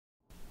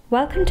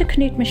Welcome to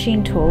KNUTH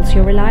Machine Tools,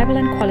 your reliable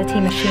and quality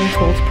machine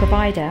tools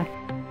provider.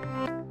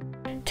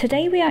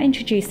 Today we are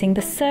introducing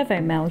the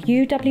Servomill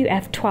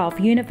UWF 12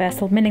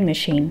 Universal Milling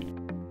Machine.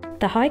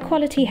 The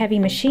high-quality heavy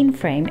machine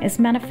frame is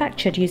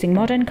manufactured using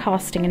modern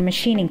casting and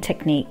machining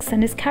techniques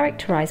and is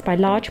characterized by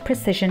large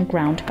precision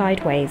ground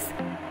guideways.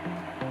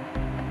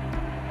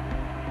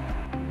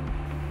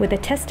 With a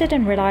tested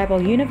and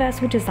reliable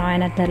universal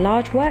design and a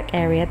large work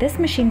area, this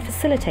machine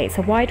facilitates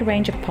a wide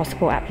range of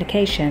possible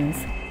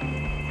applications.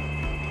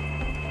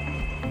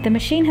 The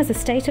machine has a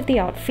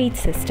state-of-the-art feed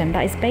system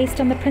that is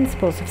based on the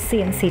principles of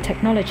CNC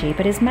technology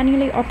but is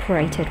manually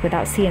operated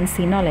without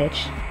CNC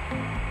knowledge.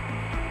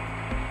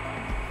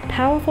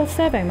 Powerful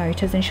servo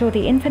motors ensure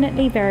the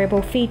infinitely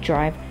variable feed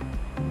drive.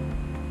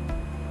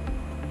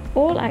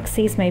 All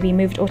axes may be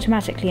moved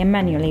automatically and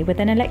manually with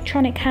an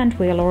electronic hand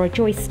wheel or a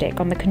joystick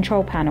on the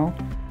control panel.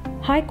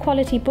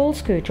 High-quality ball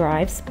screw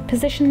drives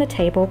position the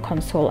table,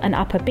 console and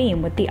upper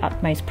beam with the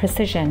utmost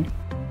precision.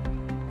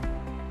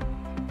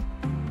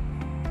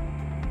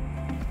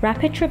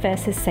 Rapid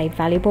traverses save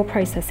valuable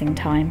processing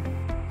time.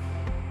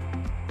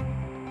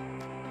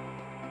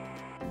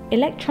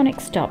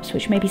 Electronic stops,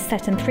 which may be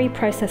set in 3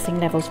 processing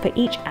levels for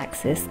each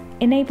axis,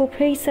 enable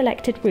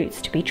pre-selected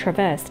routes to be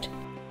traversed.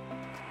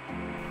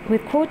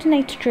 With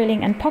coordinated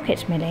drilling and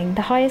pocket milling,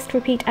 the highest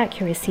repeat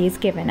accuracy is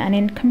given, and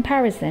in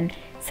comparison,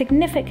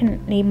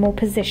 significantly more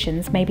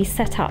positions may be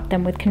set up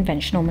than with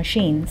conventional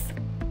machines.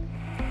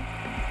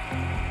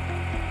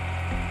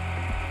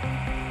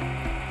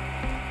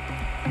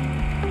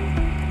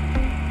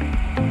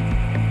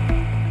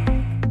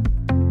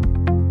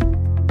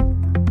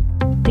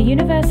 The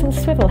universal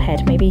swivel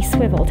head may be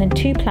swiveled in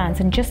 2 plans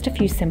in just a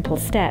few simple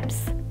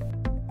steps.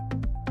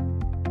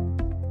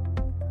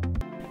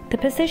 The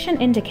position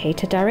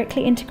indicator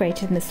directly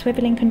integrated in the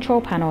swiveling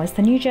control panel is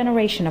the new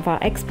generation of our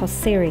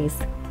X-Post series.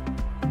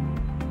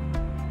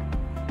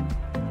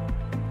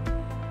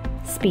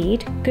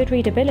 Speed, good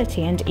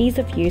readability and ease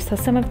of use are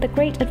some of the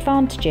great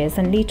advantages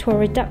and lead to a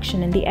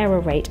reduction in the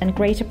error rate and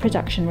greater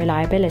production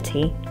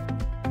reliability.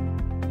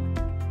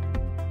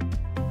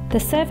 The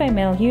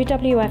Servomill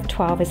UWF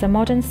 12 is a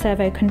modern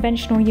servo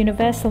conventional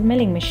universal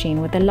milling machine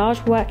with a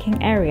large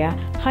working area,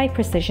 high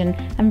precision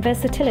and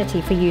versatility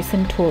for use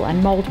in tool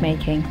and mould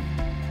making.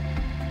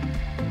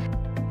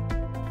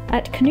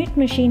 At KNUTH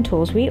Machine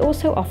Tools we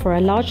also offer a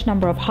large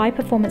number of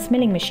high-performance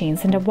milling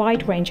machines and a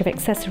wide range of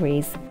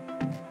accessories.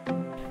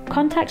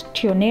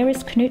 Contact your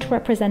nearest KNUTH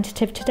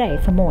representative today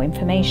for more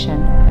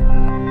information.